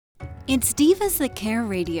It's Divas That Care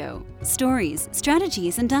Radio. Stories,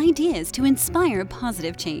 strategies, and ideas to inspire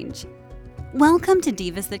positive change. Welcome to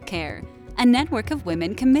Divas That Care, a network of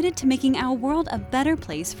women committed to making our world a better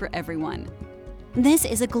place for everyone. This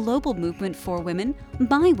is a global movement for women,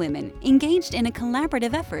 by women, engaged in a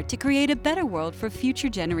collaborative effort to create a better world for future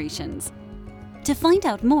generations. To find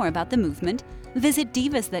out more about the movement, visit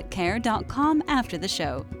divasthatcare.com after the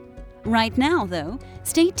show. Right now, though,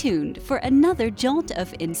 stay tuned for another jolt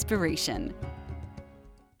of inspiration.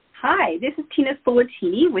 Hi, this is Tina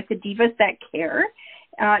Spoletini with the Divas That Care.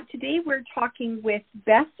 Today we're talking with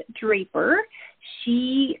Beth Draper.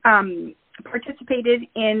 She participated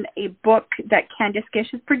in a book that Candice Gish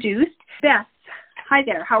has produced. Beth, hi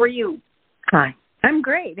there. How are you? Hi. I'm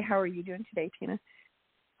great. How are you doing today, Tina?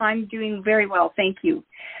 I'm doing very well, thank you.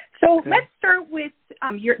 So let's start with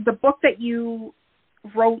the book that you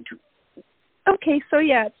wrote. Okay, so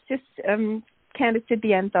it's just Candice did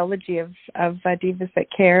the anthology of Divas That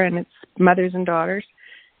Care, and it's mothers and daughters,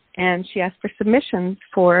 and she asked for submissions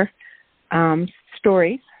for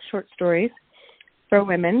stories, short stories for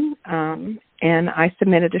women, and I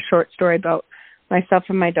submitted a short story about myself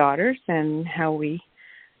and my daughters and how we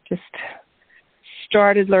just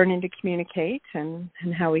started learning to communicate and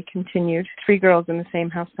how we continued. 3 girls in the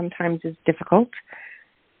same house sometimes is difficult,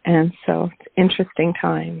 and so it's interesting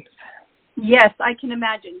times. Yes, I can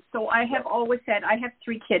imagine. So I have always said, I have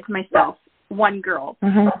 3 kids myself, 1 girl.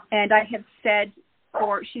 And I have said,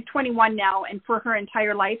 she's 21 now, and for her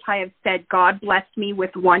entire life, I have said, God blessed me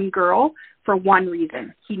with 1 girl for one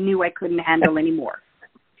reason. He knew I couldn't handle anymore.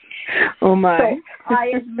 Oh, my. So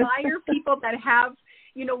I admire people that have,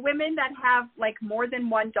 women that have like more than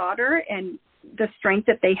 1 daughter and the strength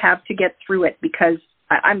that they have to get through it, because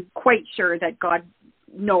I'm quite sure that God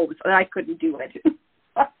knows that I couldn't do it.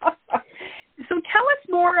 So tell us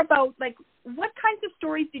more about, what kinds of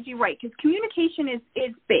stories did you write? Because communication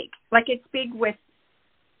is big. It's big with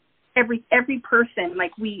every person.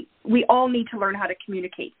 We all need to learn how to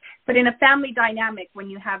communicate. But in a family dynamic, when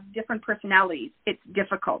you have different personalities, it's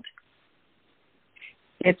difficult.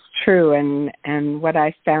 It's true. And what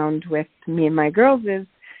I found with me and my girls is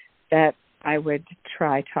that I would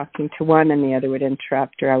try talking to one and the other would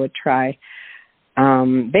interrupt, or I would try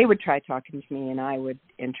they would try talking to me and I would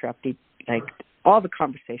interrupt all the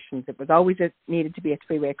conversations. It was always needed to be a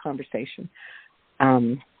 3-way conversation.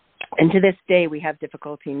 And to this day, we have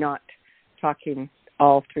difficulty not talking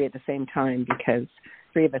all 3 at the same time, because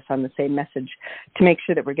 3 of us on the same message, to make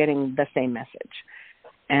sure that we're getting the same message.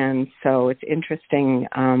 And so it's interesting,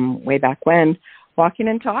 way back when, walking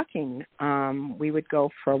and talking, we would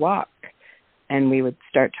go for a walk and we would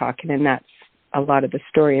start talking, and that's a lot of the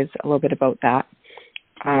story is a little bit about that.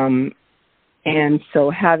 And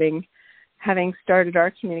so having started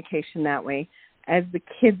our communication that way, as the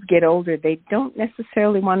kids get older, they don't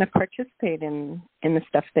necessarily want to participate in the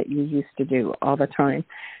stuff that you used to do all the time.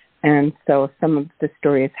 And so some of the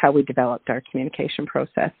story is how we developed our communication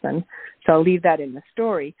process. And so I'll leave that in the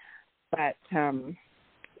story. But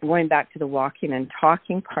going back to the walking and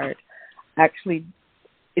talking part, actually,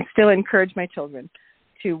 it still encourage my children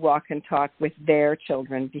to walk and talk with their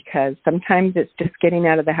children, because sometimes it's just getting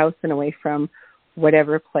out of the house and away from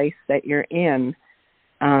whatever place that you're in,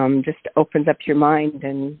 just opens up your mind,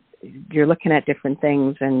 and you're looking at different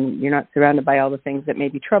things, and you're not surrounded by all the things that may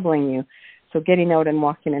be troubling you. So getting out and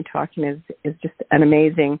walking and talking is just an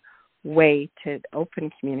amazing way to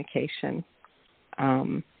open communication.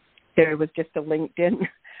 There was just a LinkedIn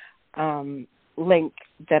link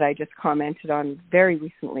that I just commented on very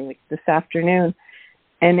recently, this afternoon,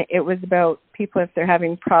 and it was about people, if they're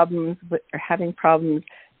having problems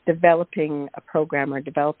developing a program, or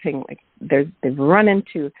developing, they've run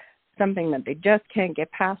into something that they just can't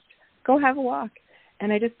get past, go have a walk.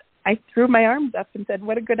 And I threw my arms up and said,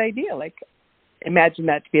 what a good idea. Imagine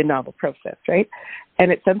that to be a novel process, right?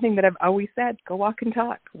 And it's something that I've always said, go walk and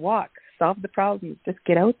talk, solve the problems, just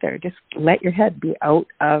get out there, just let your head be out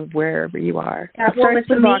of wherever you are. Well,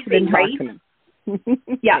 it's amazing, right?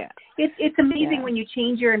 Yeah. It's amazing when you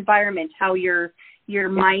change your environment, how your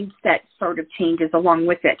mindset sort of changes along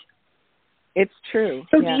with it. It's true.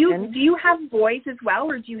 So do you have boys as well,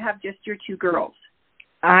 or do you have just your 2 girls?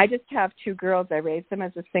 I just have 2 girls. I raised them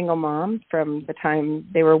as a single mom from the time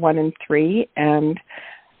they were 1 and 3, and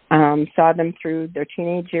saw them through their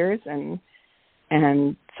teenage years, and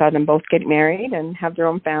saw them both get married and have their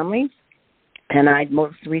own families. And I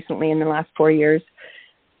most recently, in the last 4 years,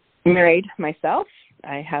 married myself.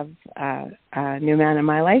 I have a new man in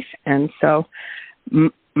my life, and so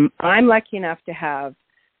I'm lucky enough to have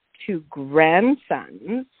 2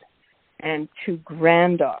 grandsons and 2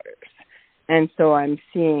 granddaughters. And so I'm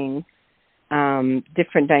seeing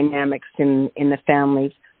different dynamics in the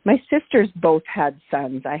families. My sisters both had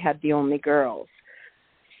sons. I had the only girls.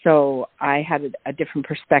 So I had a different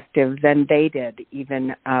perspective than they did,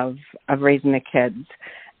 even of raising the kids.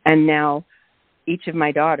 And now each of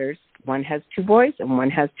my daughters, one has 2 boys and one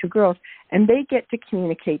has 2 girls, and they get to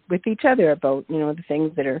communicate with each other about, the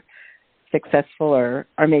things that are successful or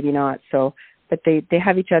maybe not. So, but they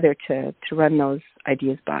have each other to run those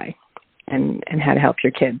ideas by and how to help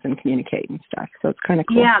your kids and communicate and stuff. So it's kind of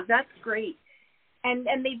cool. Yeah, that's great. And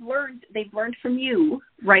they've learned from you,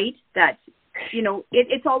 right? That,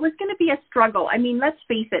 it's always going to be a struggle. I mean, let's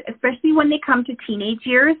face it, especially when they come to teenage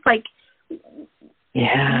years, like,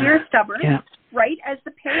 we're stubborn, right? As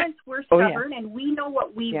the parents, we're stubborn, and we know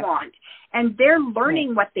what we want, and they're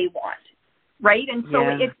learning what they want, right? And so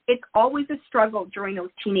it's always a struggle during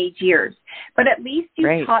those teenage years. But at least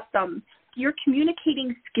you taught them your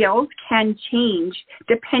communicating skills can change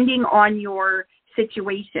depending on your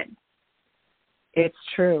situation. It's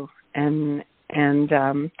true, and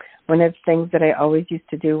one of the things that I always used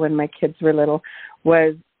to do when my kids were little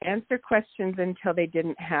was answer questions until they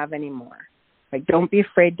didn't have any more. Like, don't be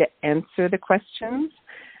afraid to answer the questions.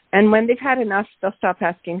 And when they've had enough, they'll stop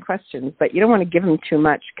asking questions. But you don't want to give them too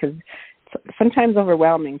much because it's sometimes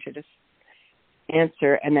overwhelming to just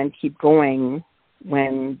answer and then keep going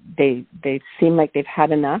when they seem like they've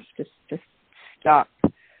had enough. Just stop.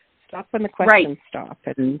 Stop when the questions stop.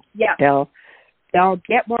 And they'll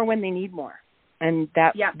get more when they need more. And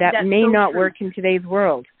that may not work in today's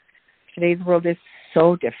world. Today's world is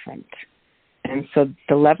so different. And so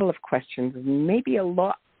the level of questions is maybe a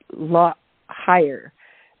lot higher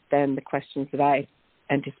than the questions that I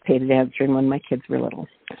anticipated answering when my kids were little.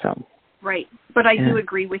 So right. But I do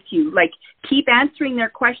agree with you. Like, keep answering their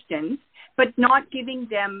questions, but not giving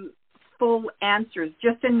them full answers,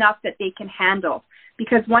 just enough that they can handle.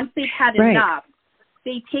 Because once they've had enough,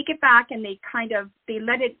 they take it back and they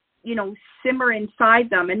let it, simmer inside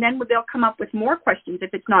them, and then they'll come up with more questions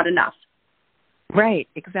if it's not enough. Right,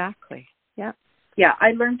 exactly. Yeah. Yeah,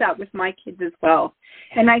 I learned that with my kids as well.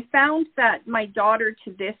 And I found that my daughter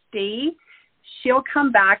to this day, she'll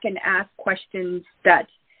come back and ask questions that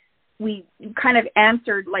we kind of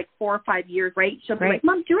answered like 4 or 5 years, right? She'll be like,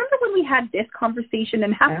 Mom, do you remember when we had this conversation?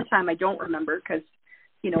 And half the time I don't remember because,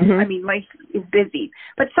 I mean, life is busy.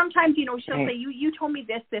 But sometimes, she'll say, you told me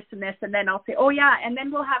this, this, and this. And then I'll say, oh, yeah. And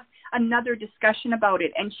then we'll have another discussion about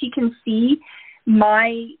it. And she can see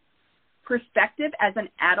my perspective as an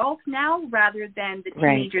adult now rather than the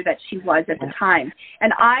teenager that she was at the time.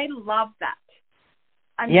 And I love that.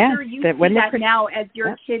 I'm sure you see that now as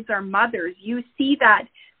your kids are mothers. You see that,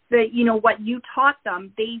 what you taught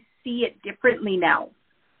them, they see it differently now.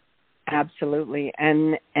 Absolutely.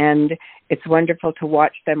 And it's wonderful to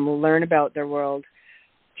watch them learn about their world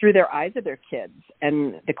through their eyes of their kids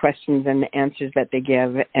and the questions and the answers that they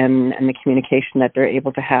give and the communication that they're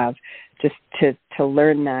able to have, just to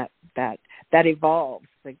learn that evolves.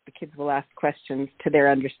 Like, the kids will ask questions to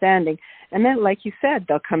their understanding. And then, like you said,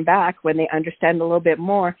 they'll come back when they understand a little bit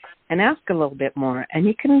more and ask a little bit more. And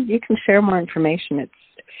you can share more information.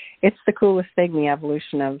 It's the coolest thing, the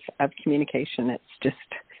evolution of communication. It's just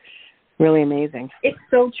really amazing. It's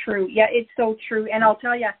so true. Yeah, it's so true. And I'll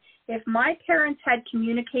tell you, if my parents had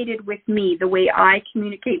communicated with me the way I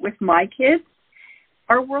communicate with my kids,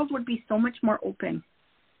 our world would be so much more open.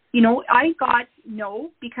 I got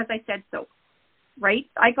no because I said so, right?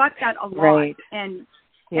 I got that a lot. Right. And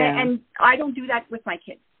I don't do that with my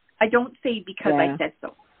kids. I don't say because I said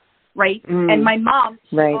so, right? And my mom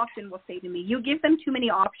often will say to me, you give them too many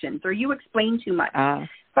options or you explain too much.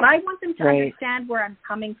 But I want them to understand where I'm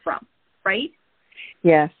coming from, right?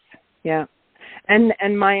 Yes, yeah.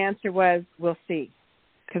 And my answer was, we'll see.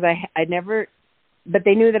 Because I never, but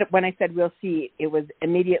they knew that when I said we'll see, it was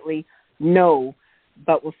immediately no,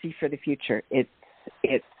 but we'll see for the future.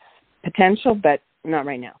 It's potential, but not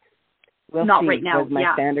right now. We'll not see right now. Was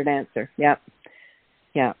my standard answer. Yep.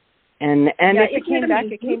 Yeah. And if it came back,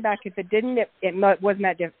 it came back. If it didn't, it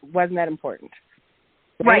wasn't that important.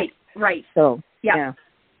 Right. So yeah.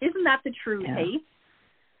 Isn't that the truth? Yeah. Hey.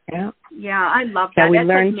 Yeah. Yeah, I love that. Yeah, we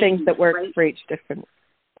learn things that work for each different.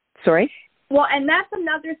 Sorry? Well, and that's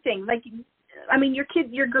another thing. Like, I mean,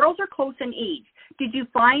 your girls are close in age. Did you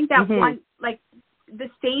find that one, like,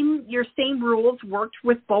 your same rules worked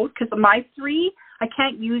with both? Because my 3, I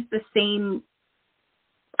can't use the same,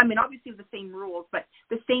 I mean, obviously the same rules, but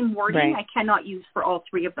the same wording I cannot use for all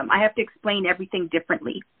 3 of them. I have to explain everything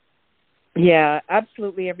differently. Yeah,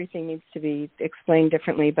 absolutely. Everything needs to be explained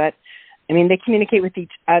differently, but I mean, they communicate with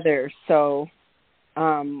each other. So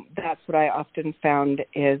that's what I often found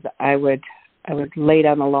is I would lay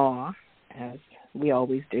down the law as we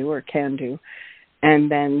always do or can do.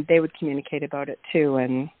 And then they would communicate about it too,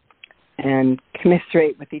 and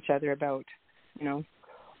commiserate with each other about,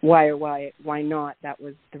 why not that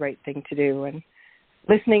was the right thing to do. And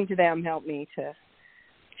listening to them helped me to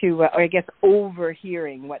or I guess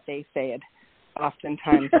overhearing what they said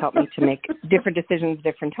oftentimes helped me to make different decisions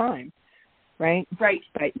different time, right? Right.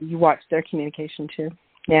 But you watch their communication too.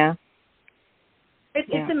 Yeah.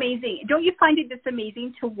 It's amazing. Don't you find it just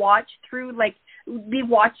amazing to watch through, like, be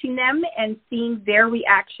watching them and seeing their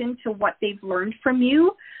reaction to what they've learned from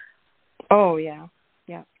you? Oh, yeah.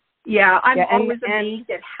 Yeah. Yeah, I'm always amazed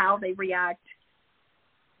at how they react.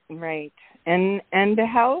 Right. And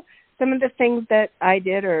how some of the things that I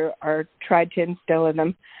did or tried to instill in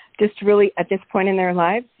them, just really at this point in their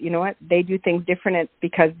lives, you know what, they do things different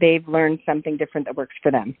because they've learned something different that works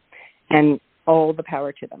for them. And all the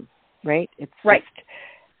power to them, right? It's right. Just,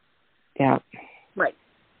 yeah. Right.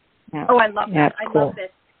 Yeah. Oh, I love that. I cool. love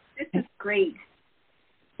this. This is great.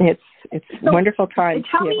 It's wonderful time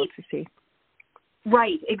to be able to see.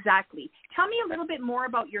 Right, exactly. Tell me a little bit more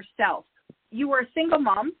about yourself. You were a single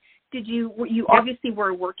mom. You obviously were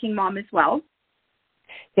a working mom as well?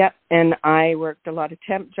 Yep, and I worked a lot of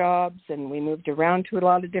temp jobs, and we moved around to a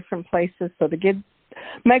lot of different places. So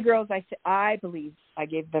my girls, I believe I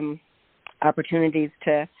gave them opportunities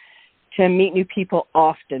to meet new people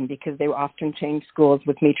often, because they often changed schools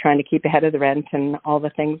with me trying to keep ahead of the rent and all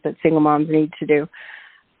the things that single moms need to do.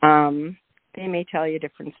 They may tell you a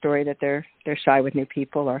different story, that they're shy with new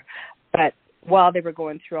people, but while they were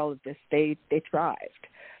going through all of this, they thrived.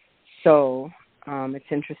 So it's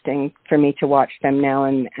interesting for me to watch them now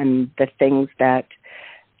and the things that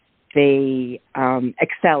they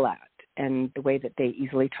excel at, and the way that they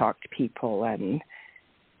easily talk to people and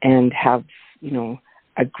have,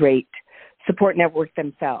 a great support network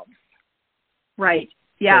themselves. Right.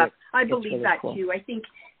 Yeah, so I believe really that cool. too. I think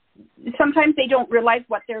sometimes they don't realize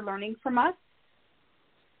what they're learning from us.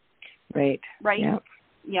 Right. Right. Yeah.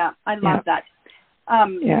 Yeah, I love that.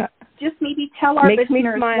 Just maybe tell our Makes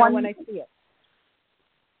listeners me smile when I see it.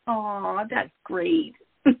 Oh, that's great.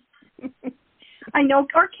 I know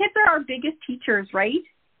our kids are our biggest teachers, right?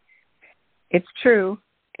 It's true.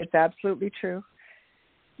 It's absolutely true.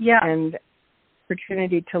 Yeah. And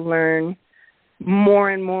opportunity to learn more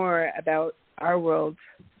and more about our world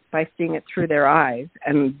by seeing it through their eyes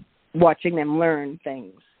and watching them learn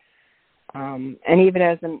things. And even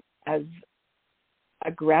as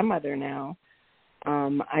a grandmother now,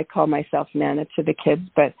 I call myself Nana to the kids,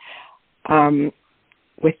 but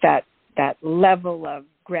with that level of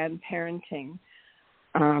grandparenting,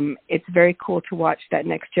 it's very cool to watch that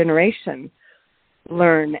next generation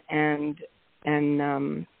learn and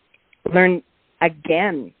learn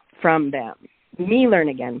again from them, me learn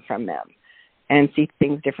again from them, and see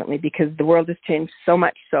things differently, because the world has changed so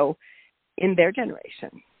much so in their generation.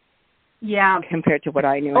 Yeah. Compared to what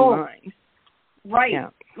I knew in mine. Right. Yeah.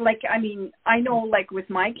 Like, I mean, I know, like, with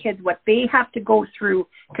my kids, what they have to go through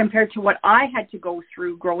compared to what I had to go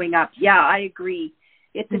through growing up. Yeah, I agree.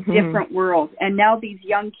 It's a different world. And now these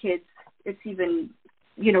young kids, it's even,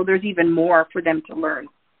 there's even more for them to learn.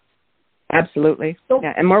 Absolutely. So,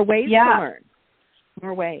 yeah, and more ways to learn.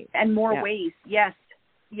 More ways. And more ways, yes.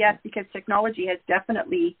 Yes, because technology has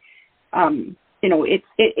definitely,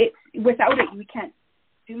 it's without it, we can't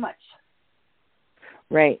do much.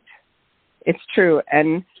 Right. It's true.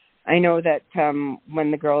 And I know that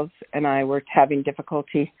when the girls and I were having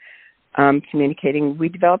difficulty communicating, we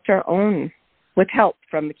developed our own, with help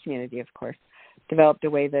from the community, of course, developed a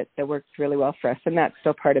way that works really well for us. And that's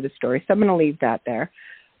still part of the story. So I'm going to leave that there.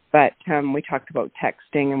 But we talked about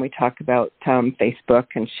texting, and we talked about Facebook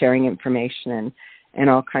and sharing information and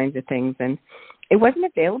all kinds of things. And it wasn't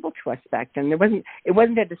available to us back then. It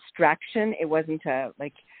wasn't a distraction. It wasn't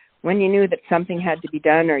when you knew that something had to be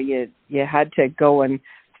done, or you had to go and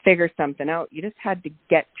figure something out, you just had to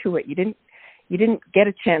get to it. You didn't get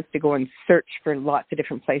a chance to go and search for lots of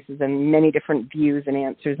different places and many different views and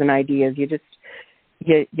answers and ideas. You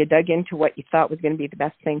dug into what you thought was going to be the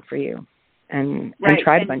best thing for you, and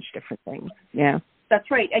tried a bunch of different things. Yeah.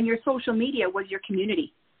 That's right. And your social media was your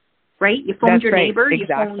community, right? You phoned your neighbor.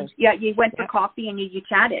 Exactly. You went for coffee and you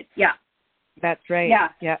chatted. Yeah. That's right. Yeah.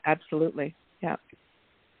 Yeah, absolutely. Yeah.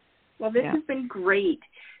 Well, this has been great.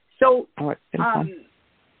 So, it's been fun.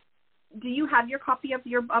 Do you have your copy of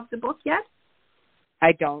the book yet?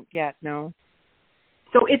 I don't yet, no.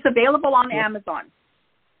 So it's available on Amazon.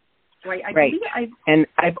 Right. I believe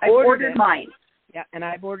I've ordered mine. Yeah, and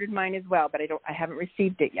I've ordered mine as well, but I haven't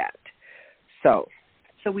received it yet. So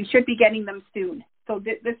we should be getting them soon. So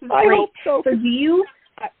this is I great. hope so. So do you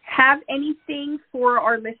have anything for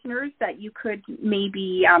our listeners that you could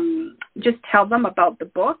maybe just tell them about the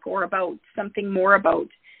book or about something more about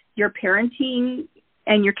your parenting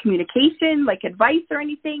and your communication, like advice or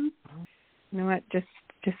anything? You know what? Just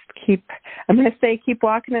keep. I'm going to say keep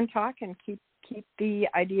walking and talking. Keep the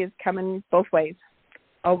ideas coming both ways.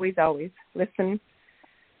 Always listen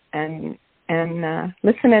and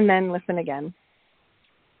listen and then listen again.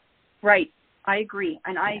 Right. I agree.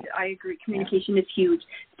 And I agree. Communication is huge.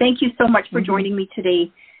 Thank you so much for joining me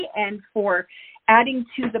today and for adding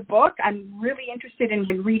to the book. I'm really interested in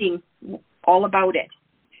reading all about it.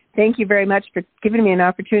 Thank you very much for giving me an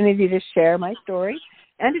opportunity to share my story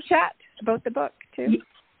and to chat about the book, too.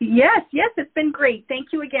 Yes, it's been great. Thank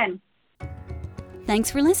you again.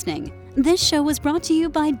 Thanks for listening. This show was brought to you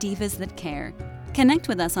by Divas That Care. Connect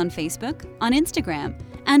with us on Facebook, on Instagram,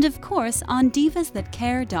 and of course on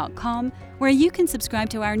divasthatcare.com, where you can subscribe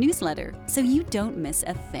to our newsletter so you don't miss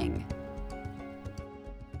a thing.